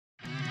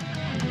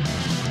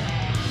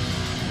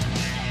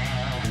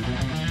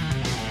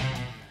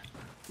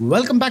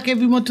Welcome back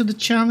everyone to the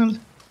channel.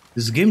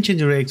 This is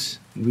GameChangerX.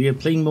 We are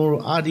playing more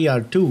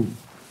RDR2.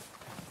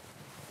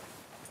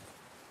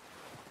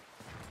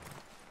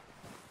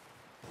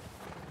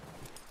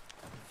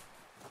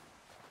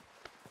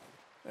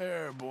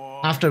 There,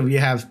 boy. After we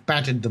have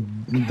patted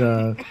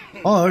the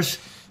horse,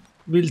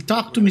 we'll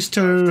talk to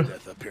Mr.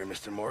 Death up here,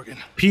 Mr. Morgan.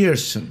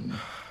 Pearson.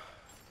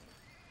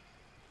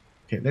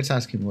 Okay, let's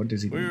ask him what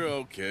is he doing. We're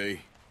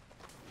okay.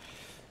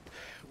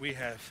 We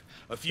have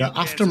a few The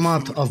cans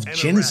aftermath food of and a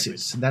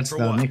Genesis. rabbit. That's For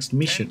the what, next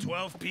mission. 10,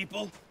 12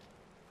 people?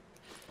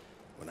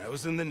 When I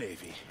was in the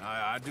Navy.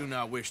 I do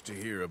not wish to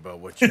hear about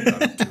what you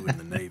got up to in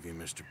the Navy,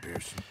 Mr.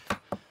 Pearson.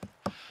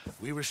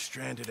 We were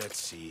stranded at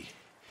sea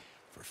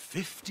for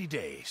 50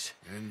 days.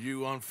 And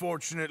you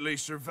unfortunately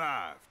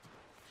survived.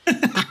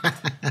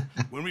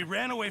 When we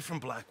ran away from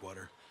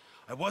Blackwater,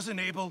 I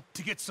wasn't able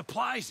to get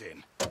supplies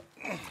in.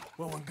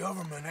 Well, when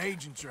government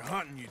agents are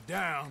hunting you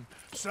down,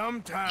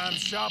 sometimes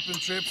shopping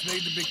trips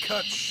need to be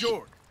cut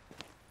short.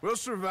 We'll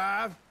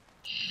survive.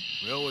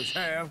 We always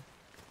have.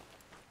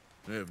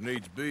 If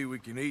needs be, we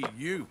can eat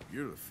you.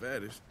 You're the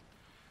fattest.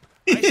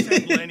 I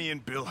sent Lenny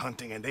and Bill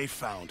hunting, and they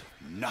found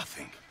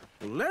nothing.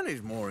 Well,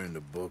 Lenny's more into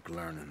book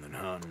learning than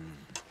hunting.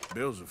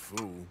 Bill's a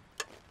fool.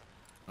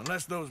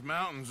 Unless those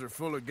mountains are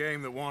full of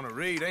game that want to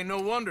read, ain't no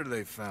wonder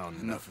they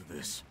found Enough of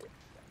this.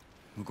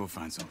 We'll go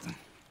find something.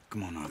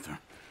 Come on, Arthur.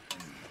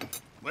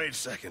 Wait a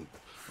second.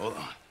 Hold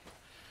on.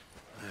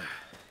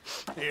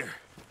 Here.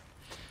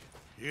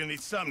 You're gonna need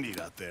something to eat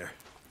out there.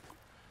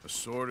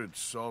 Assorted,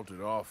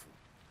 salted offal.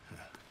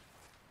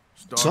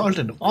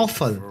 Salted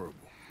offal? Preferable.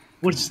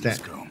 What's Let's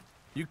that? go.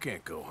 You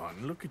can't go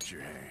hunting. Look at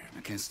your hand.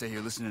 I can't stay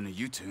here listening to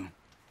you two.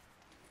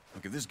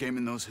 Look, if there's game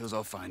in those hills,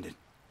 I'll find it.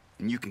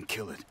 And you can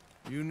kill it.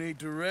 You need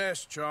to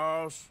rest,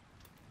 Charles.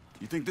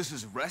 You think this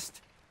is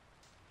rest?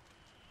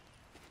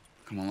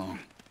 Come along.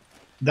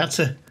 That's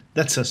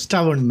a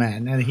stubborn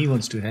man and he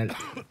wants to help.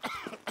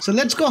 So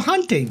let's go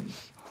hunting.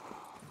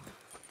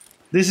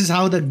 This is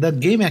how the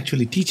game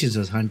actually teaches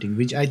us hunting,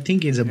 which I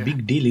think is a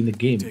big deal in the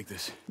game. Take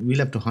this. We'll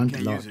have to hunt a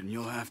Can't lot. use it, and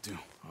you'll have to.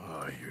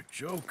 Oh, you're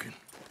joking.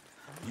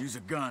 Use a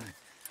gun,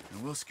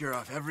 and we'll scare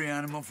off every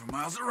animal for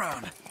miles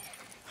around.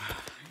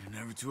 You're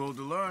never too old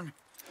to learn,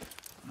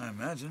 I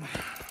imagine.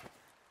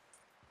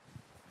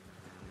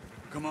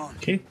 Come on.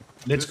 Okay,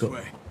 let's This go.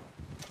 way.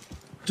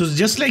 So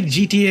just like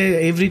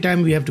GTA, every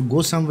time we have to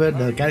go somewhere,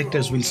 the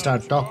characters will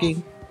start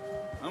talking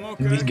I'm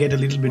okay. and we'll get a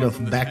little bit of Apart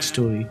from this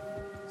backstory. hand.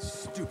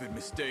 Stupid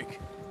mistake.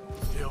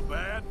 Still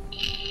bad?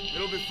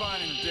 It'll be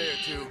fine in a day or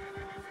two.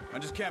 I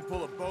just can't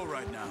pull a bow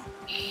right now.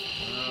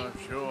 I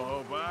sure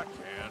hope I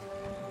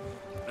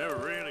can. Never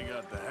really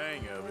got the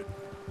hang of it.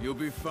 You'll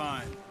be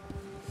fine.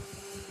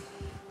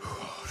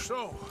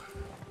 So,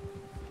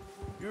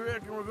 you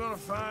reckon we're gonna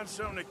find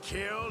something to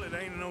kill that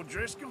ain't no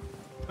Driscoll?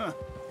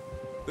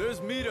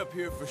 There's meat up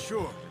here for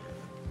sure.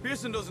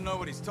 Pearson doesn't know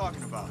what he's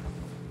talking about.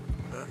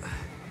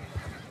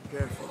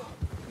 Careful.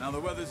 Now the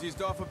weather's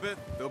eased off a bit,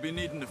 they'll be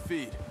needing to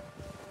feed.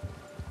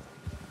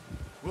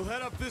 We'll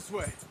head up this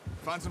way.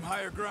 Find some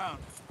higher ground.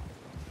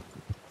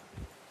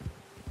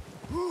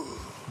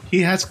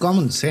 He has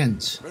common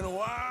sense. Been a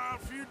wild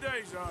few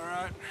days, all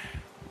right.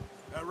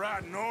 That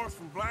ride north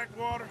from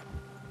Blackwater,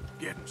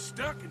 getting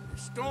stuck in the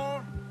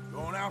storm,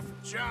 going out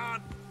for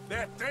John,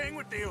 that thing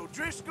with the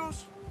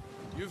O'Driscolls.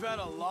 You've had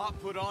a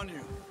lot put on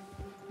you.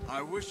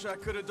 I wish I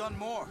could have done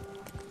more.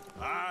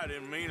 I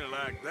didn't mean it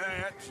like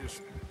that,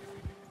 just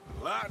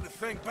a lot to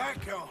think back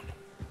on.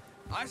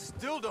 I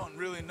still don't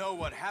really know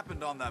what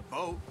happened on that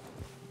boat.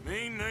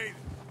 Me neither.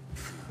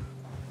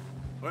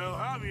 Well,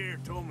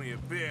 Javier told me a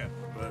bit,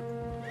 but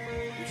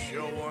it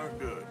sure weren't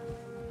good.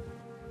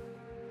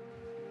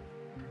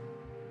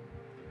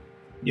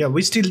 Yeah,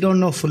 we still don't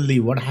know fully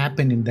what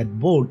happened in that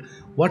boat,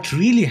 what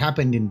really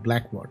happened in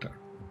Blackwater.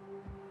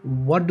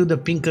 What do the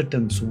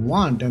Pinkertons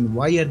want and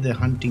why are they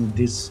hunting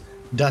this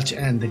Dutch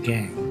and the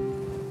gang?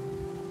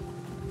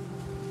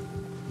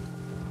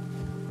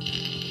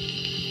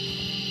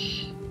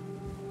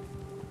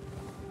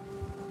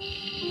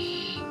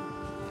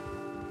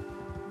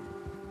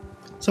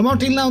 Somehow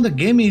till now the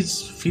game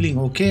is feeling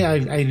okay.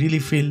 I really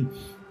feel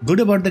good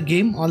about the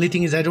game. Only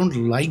thing is I don't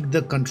like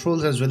the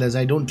controls as well as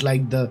I don't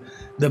like the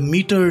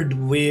metered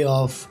way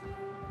of,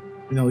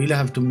 you'll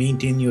have to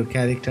maintain your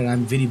character.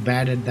 I'm very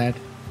bad at that.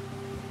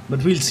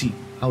 But we'll see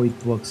how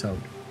it works out.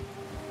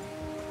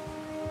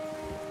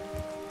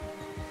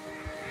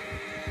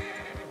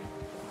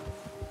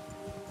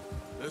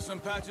 There's some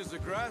patches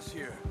of grass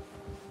here.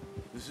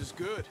 This is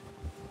good.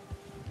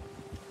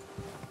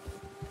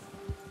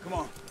 Come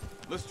on,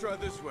 let's try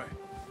this way.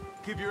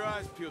 Keep your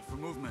eyes peeled for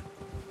movement.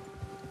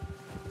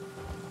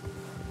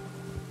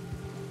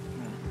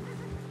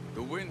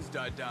 The wind's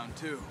died down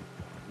too.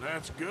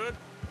 That's good.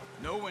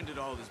 No wind at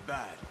all is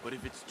bad, but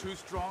if it's too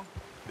strong,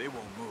 they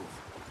won't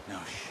move.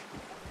 Now shh,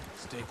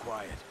 stay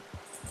quiet.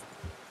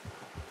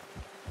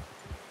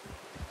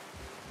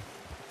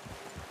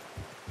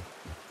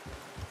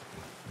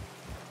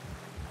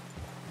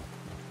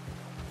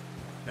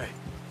 Hey,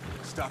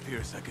 stop here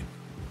a second.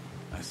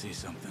 I see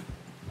something.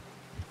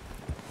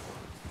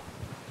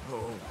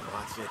 Oh,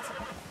 watch it.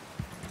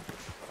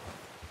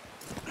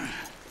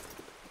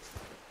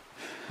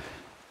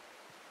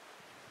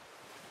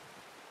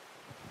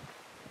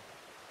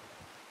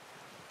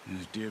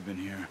 There's deer been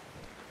here.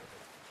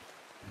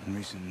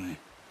 Recently.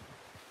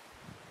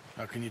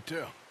 How can you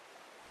tell?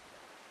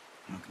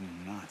 How can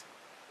you not?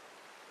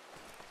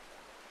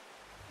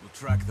 We'll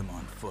track them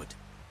on foot.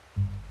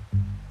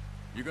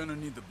 You're gonna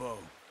need the bow.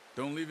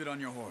 Don't leave it on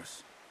your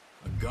horse.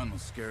 A gun will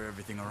scare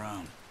everything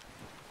around.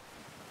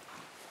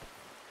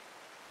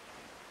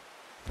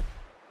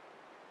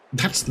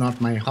 That's not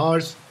my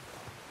horse.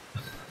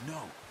 No,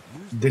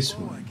 use the This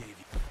bow I one. gave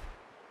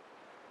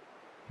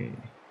you. Okay.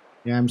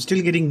 Yeah, I'm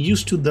still getting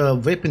used to the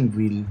weapon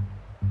wheel,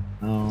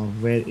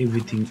 where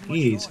everything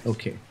is.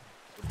 Okay.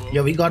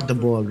 Yeah, we got the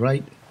ball,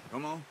 right?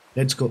 Come on.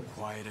 Let's go.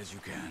 Quiet as you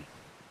can.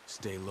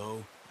 Stay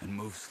low and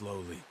move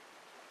slowly.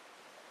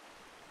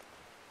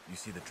 You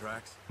see the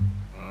tracks?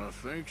 I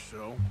think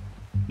so.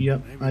 Yeah,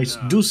 I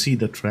do see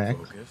the track.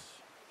 Focus.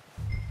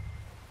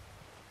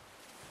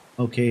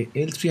 Okay,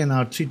 L3 and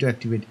R3 to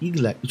activate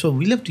Eagle Eye. So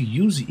we'll have to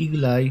use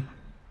Eagle Eye.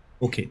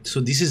 Okay, so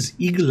this is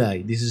Eagle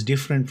Eye. This is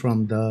different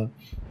from the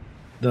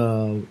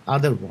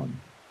other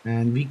one.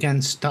 And we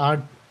can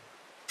start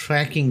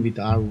tracking with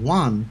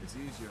R1. It's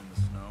easier in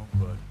the snow,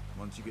 but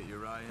once you get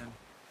your eye in,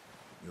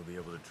 you'll be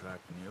able to track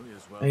nearly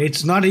as well.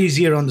 It's not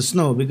easier on the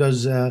snow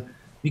because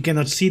we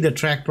cannot see the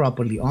track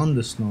properly on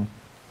the snow,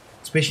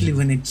 especially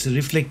when it's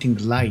reflecting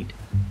the light.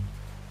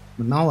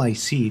 But now I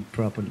see it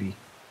properly.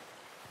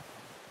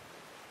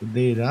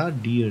 There are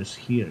deers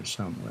here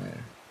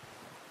somewhere.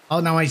 Oh,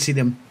 now I see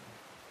them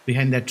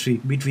behind that tree,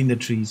 between the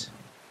trees.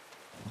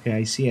 Okay,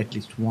 I see at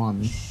least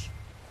one.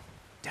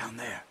 Down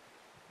there.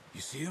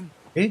 You see him?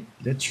 Okay,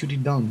 let's shoot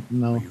it down.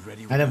 Now you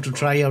ready with I'll have that to bow?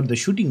 try out the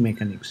shooting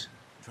mechanics.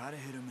 Try to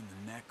hit him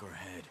in the neck or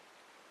head.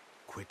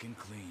 Quick and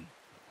clean.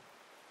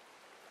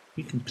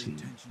 We can Pay see.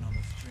 attention on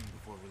the string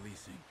before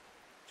releasing.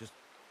 Just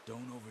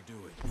don't overdo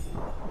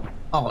it.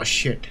 Oh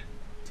shit,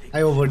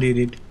 I overdid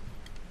it.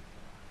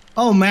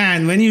 Oh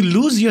man, when you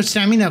lose your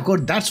stamina core,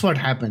 that's what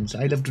happens.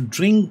 I'll have to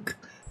drink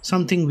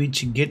something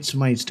which gets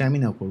my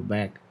stamina core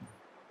back.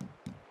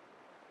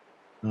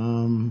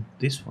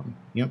 This one,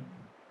 yep.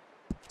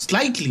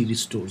 Slightly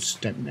restores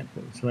stamina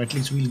core, so at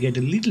least we'll get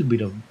a little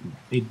bit of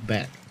it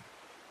back.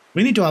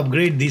 We need to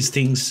upgrade these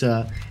things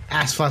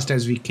as fast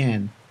as we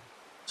can.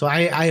 So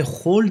I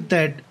hold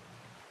that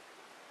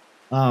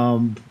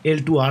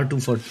L2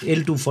 R2 for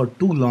L2 for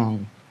too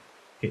long.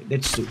 Okay,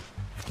 let's do.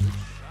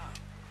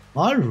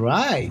 All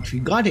right, we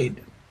got it.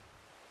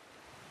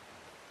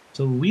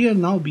 So we are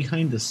now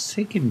behind the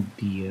second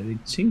deer.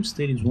 It seems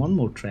there is one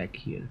more track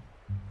here.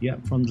 Yeah,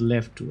 from the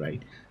left to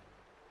right.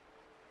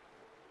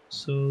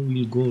 So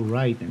we'll go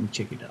right and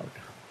check it out.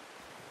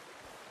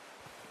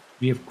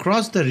 We have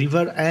crossed the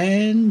river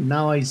and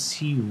now I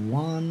see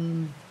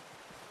one,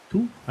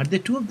 two. Are there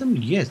two of them?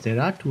 Yes,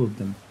 there are two of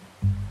them.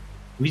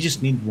 We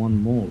just need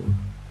one more.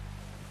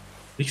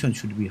 Which one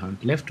should we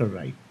hunt? Left or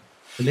right?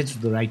 So let's do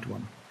the right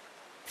one.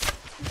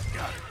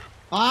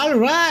 All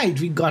right,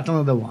 we got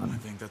another I one.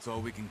 think that's all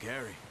we can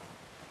carry.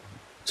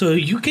 So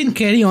you can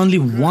carry only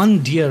one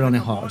deer on a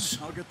horse.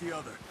 I'll get the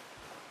other.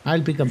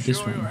 I'll pick up this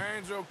Sure your one.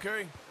 hand's okay?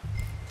 It'll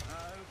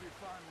be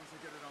fine once I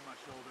get it on my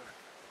shoulder.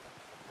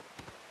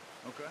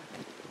 Okay,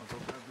 I'll go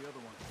grab the other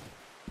one.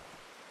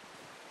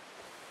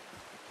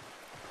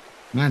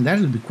 Man, that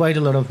will be quite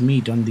a lot of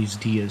meat on these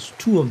deers.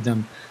 Two of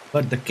them.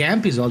 But the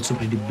camp is also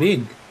pretty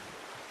big.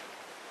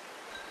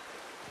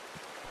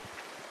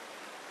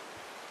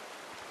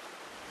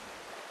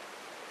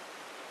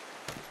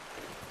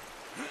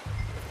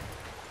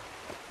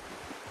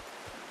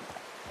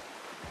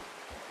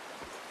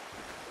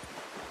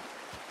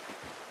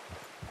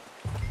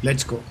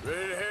 Let's go.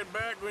 Ready to head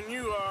back when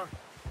you are.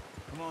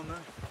 Come on then,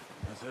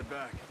 let's head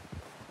back.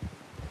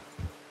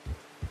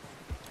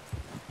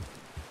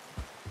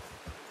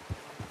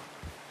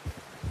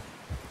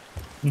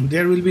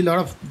 There will be a lot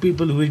of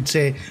people who would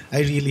say,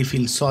 I really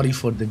feel sorry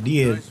for the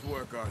deer. Nice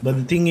work, Arthur. But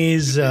the thing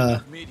is,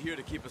 Enough meat here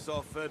to keep us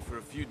all fed for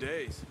a few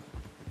days.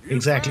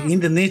 exactly, in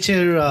the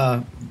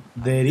nature,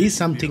 there is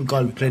something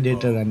called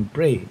predator and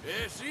prey.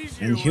 It's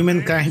easier And when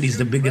humankind they is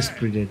the shoot biggest back.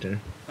 predator.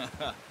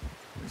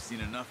 We've seen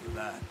enough of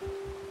that.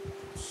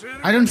 Sit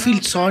I don't down, feel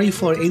take sorry a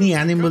for look any at a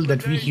animal couple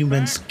that we days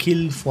humans back.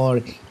 kill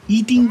for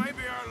eating, Maybe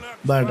our luck's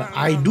but finally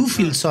I on do the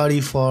feel turn.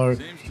 sorry for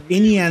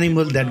any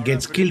animal that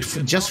gets killed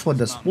just for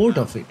the sport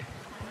of it.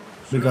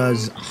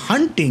 Because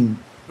hunting,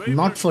 People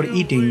not are for still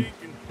eating, weak,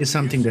 and is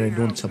something that I you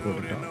see how don't support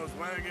snowed at in all. those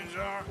wagons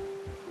are.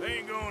 They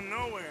ain't going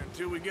nowhere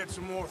until we get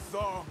some more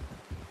thaw.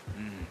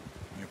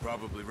 You're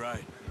probably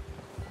right.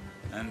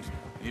 And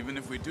even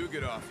if we do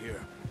get off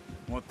here,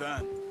 what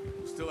then?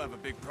 We'll still have a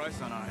big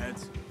price on our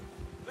heads.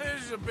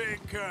 This is a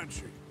big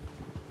country.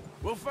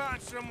 We'll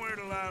find somewhere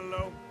to lie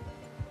low.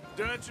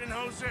 Dutch and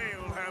Jose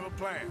will have a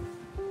plan.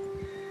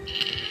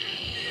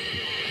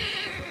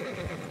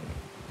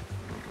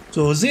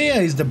 So Hosea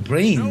is the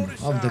brain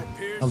Notice of how the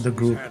Pearson's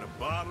group. had a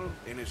bottle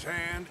in his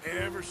hand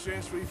ever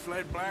since we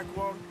fled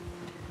Blackwater?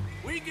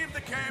 We give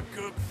the camp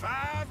cook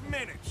 5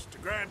 minutes to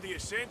grab the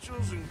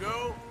essentials and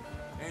go,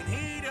 and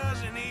he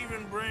doesn't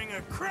even bring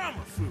a crumb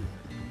of food.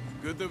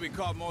 Good that we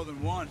caught more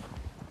than one.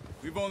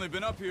 We've only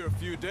been up here a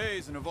few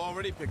days and have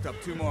already picked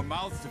up 2 more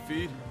mouths to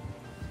feed.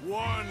 1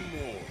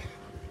 more.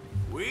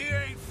 We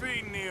ain't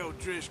feeding the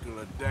O'Driscoll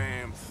a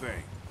damn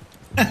thing.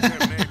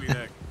 Except maybe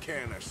that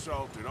can of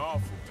salted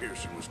offal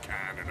Pearson was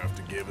kind enough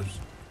to give us.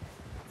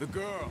 The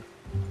girl.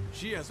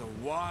 She has a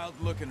wild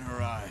look in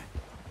her eye.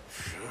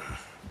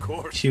 Of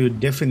course. She would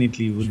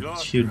definitely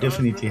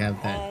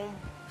have that. Home,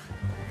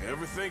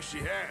 everything she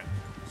had.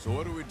 So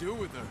what do we do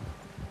with her?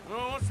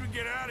 Well, once we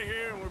get out of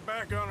here and we're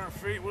back on our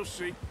feet, we'll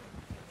see.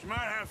 She might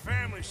have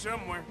family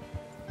somewhere.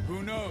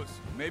 Who knows?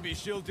 Maybe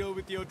she'll deal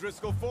with the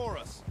O'Driscoll for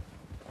us.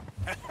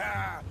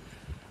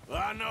 Well,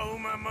 I know who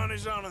my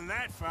money's on in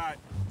that fight.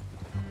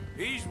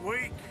 He's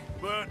weak,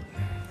 but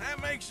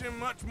that makes him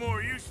much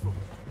more useful.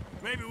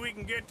 Maybe we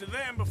can get to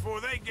them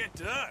before they get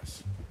to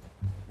us.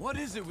 What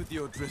is it with the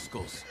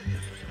O'Driscolls?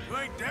 You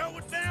ain't dealt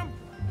with them?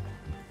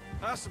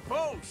 I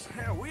suppose.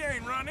 Hell, we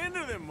ain't run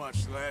into them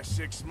much the last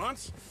 6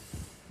 months.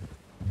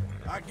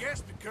 I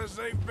guess because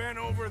they've been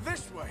over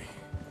this way.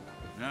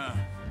 Yeah.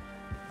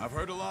 I've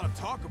heard a lot of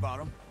talk about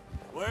them.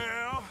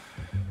 Well,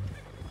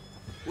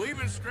 we've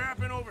been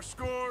scrapping over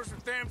scores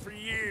with them for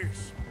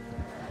years.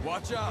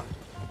 Watch out.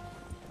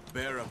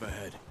 Bear up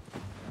ahead.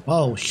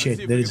 Oh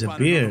shit, there is a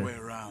bear. Way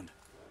around.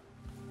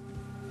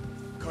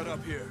 Cut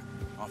up here,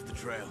 off the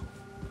trail.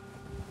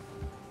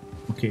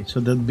 Okay, so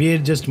the bear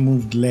just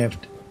moved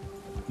left.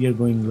 We are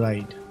going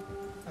right.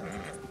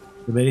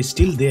 The bear is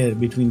still there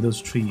between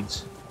those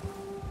trees.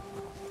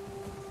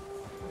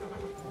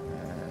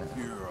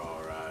 You're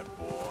all right,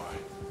 boy.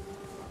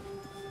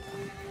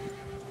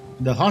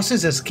 The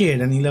horses are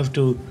scared and he'll have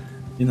to,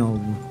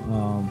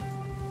 All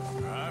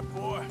right,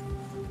 boy.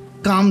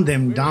 calm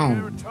them We down.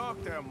 never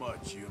talked that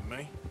much, you and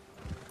me.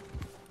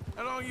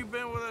 How long you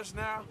been with us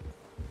now?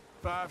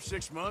 5,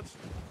 6 months?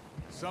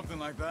 Something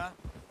like that?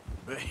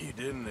 Bet you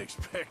didn't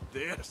expect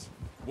this.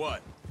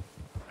 What?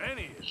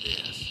 Any of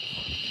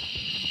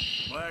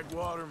this.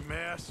 Blackwater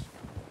mess.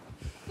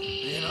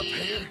 Being up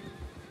here.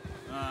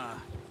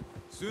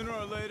 Sooner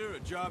or later, a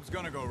job's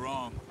gonna go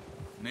wrong.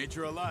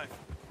 Nature of life.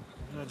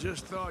 I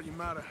just thought you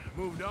might have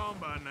moved on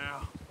by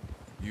now.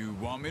 You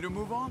want me to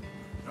move on?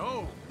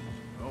 No,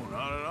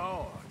 not at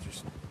all.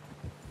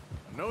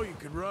 I know you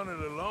could run it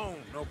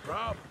alone, no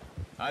problem.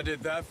 I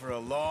did that for a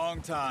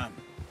long time.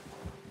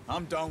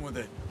 I'm done with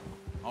it.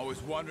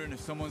 Always wondering if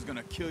someone's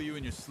gonna kill you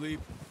in your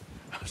sleep.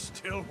 I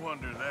still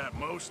wonder that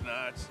most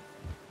nights.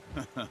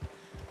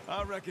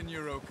 I reckon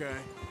you're okay.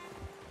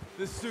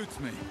 This suits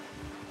me.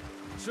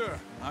 Sure,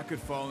 I could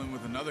fall in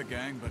with another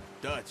gang, but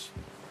Dutch...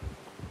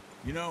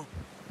 You know,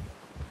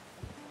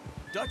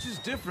 Dutch is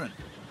different.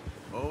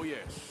 Oh,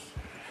 yes.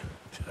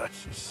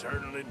 Dutch is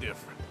certainly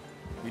different.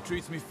 He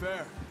treats me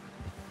fair.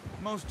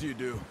 Most of you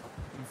do.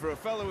 And for a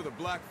fellow with a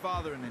black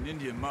father and an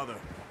Indian mother,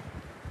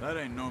 that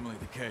ain't normally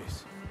the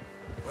case.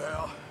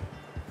 Well,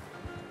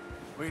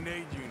 we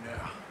need you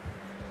now.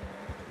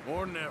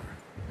 More than ever.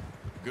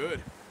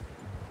 Good.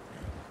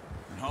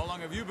 And how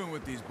long have you been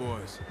with these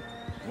boys?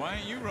 Why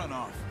ain't you run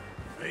off?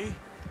 Me?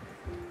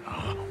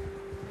 Oh,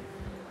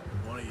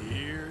 20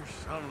 years,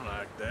 something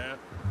like that.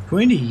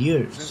 20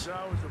 years. Since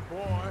I was a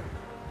boy.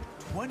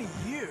 20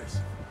 years?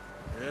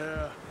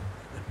 Yeah.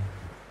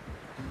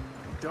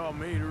 He taught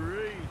me to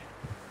read.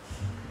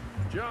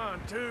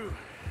 John, too.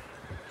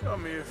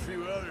 Taught me a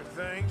few other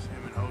things,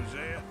 him and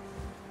Hosea.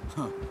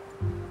 Huh.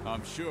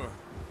 I'm sure.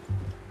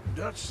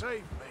 Dutch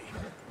saved me.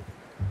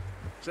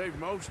 Saved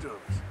most of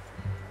us.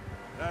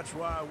 That's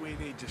why we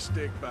need to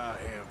stick by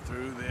him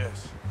through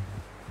this.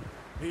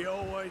 He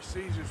always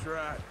sees us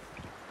right.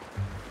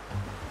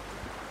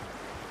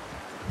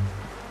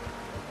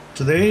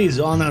 So there is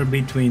honor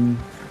between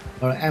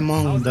or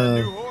among How's that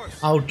new the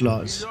horse?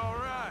 outlaws. He's all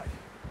right.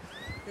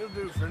 He'll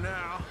do for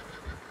now.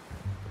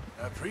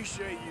 I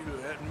appreciate you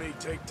letting me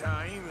take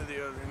Taima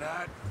the other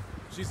night.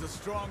 She's a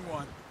strong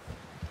one.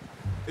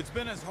 It's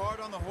been as hard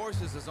on the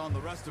horses as on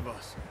the rest of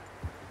us.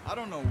 I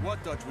don't know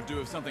what Dutch would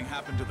do if something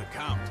happened to the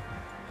Count.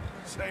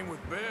 Same with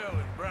Bill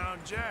and Brown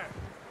Jack.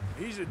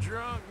 He's a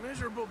drunk,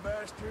 miserable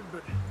bastard,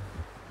 but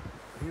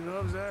he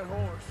loves that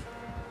horse.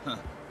 Huh.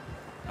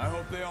 I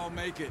hope they all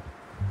make it.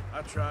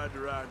 I tried to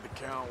ride the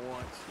Count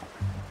once.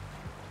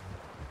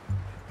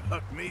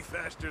 Bucked me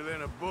faster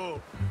than a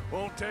bull.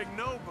 Won't take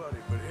nobody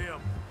but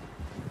him.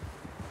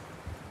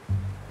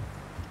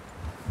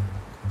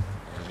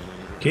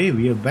 Okay,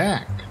 we are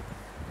back.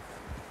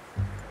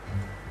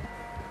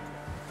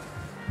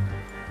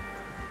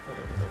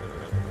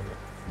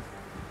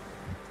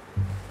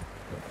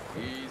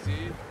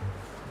 Easy.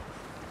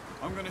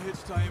 I'm gonna hitch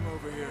Taima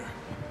over here.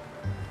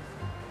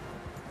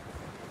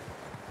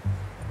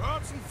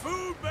 Brought some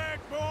food back,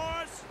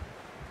 boys!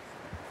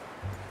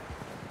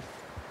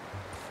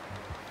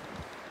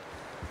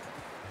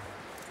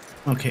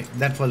 Okay,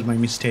 that was my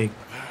mistake.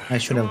 I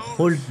should have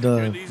hold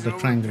the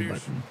triangle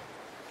button.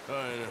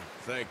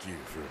 Thank you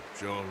for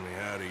showing me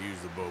how to use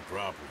the bow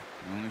properly.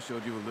 I only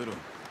showed you a little.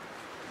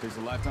 Takes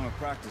a lifetime of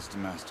practice to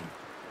master.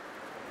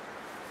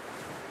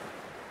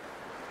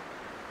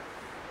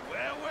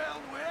 Well,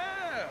 well,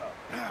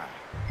 well.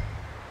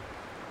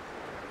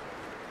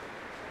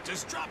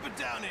 Just drop it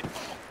down in.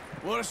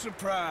 What a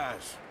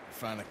surprise.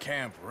 Find a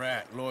camp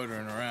rat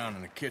loitering around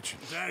in the kitchen.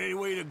 Is that any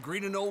way to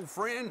greet an old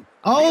friend?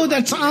 Oh,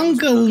 that's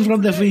Uncle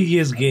from the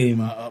previous game.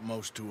 My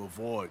utmost to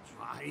avoid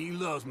you. He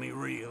loves me,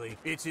 really.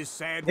 It's his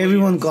sad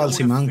Everyone way of calls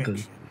showing him Uncle.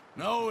 affection.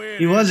 No, it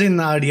He was isn't. in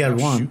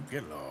RDR1. Shoot,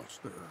 get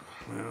lost.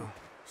 Well,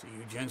 see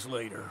you gents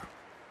later.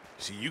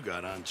 See, you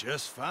got on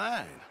just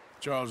fine.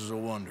 Charles is a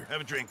wonder.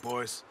 Have a drink,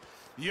 boys.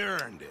 You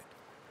earned it.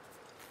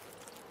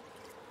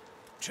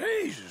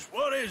 Jesus,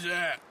 what is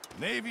that?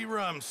 Navy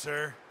rum,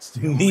 sir. It's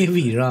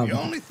Navy the rum.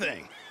 only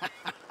thing.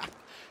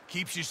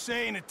 Keeps you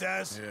sane, it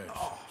does. Yes,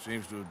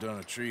 seems to have done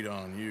a treat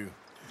on you.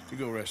 You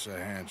go rest that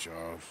hand,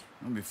 Charles.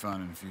 I'll be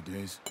fine in a few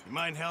days. You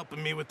mind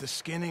helping me with the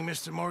skinning,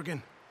 Mr.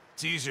 Morgan?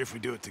 It's easier if we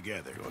do it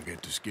together. Do I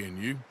get to skin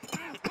you?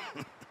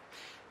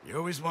 You're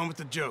always one with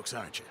the jokes,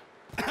 aren't you?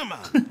 Come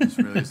on. This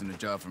really isn't a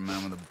job for a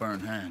man with a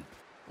burnt hand.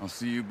 I'll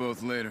see you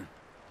both later.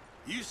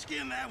 You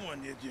skin that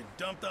one you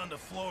dumped on the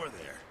floor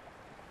there.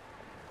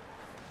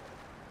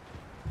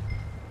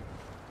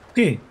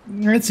 Okay,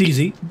 that's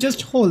easy.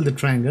 Just hold the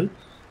triangle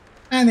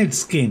and it's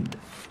skinned.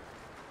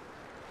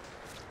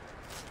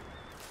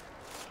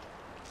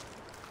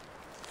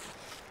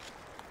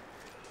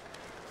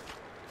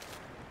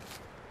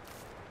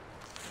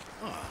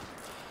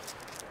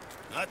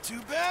 Not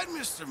too bad,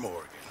 Mr.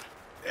 Morgan.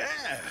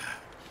 Yeah.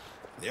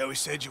 They always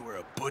said you were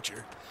a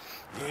butcher.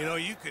 You know,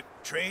 you could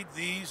trade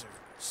these or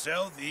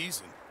sell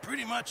these in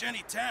pretty much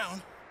any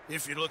town.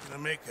 If you're looking to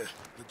make a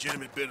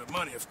legitimate bit of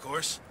money, of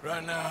course.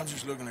 Right now, I'm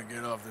just looking to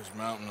get off this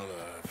mountain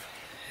alive.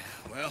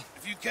 Well,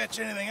 if you catch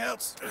anything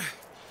else,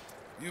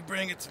 you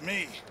bring it to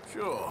me.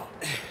 Sure.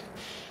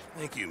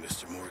 Thank you,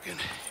 Mr. Morgan.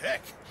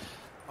 Heck,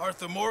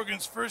 Arthur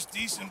Morgan's first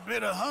decent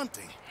bit of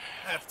hunting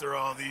after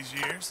all these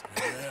years.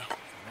 Yeah.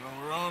 Well,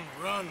 we're on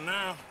the run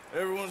now.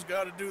 Everyone's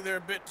got to do their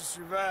bit to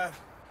survive.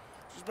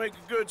 Just make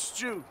a good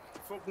stew.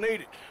 Folk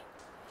need it.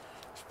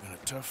 It's been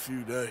a tough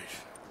few days.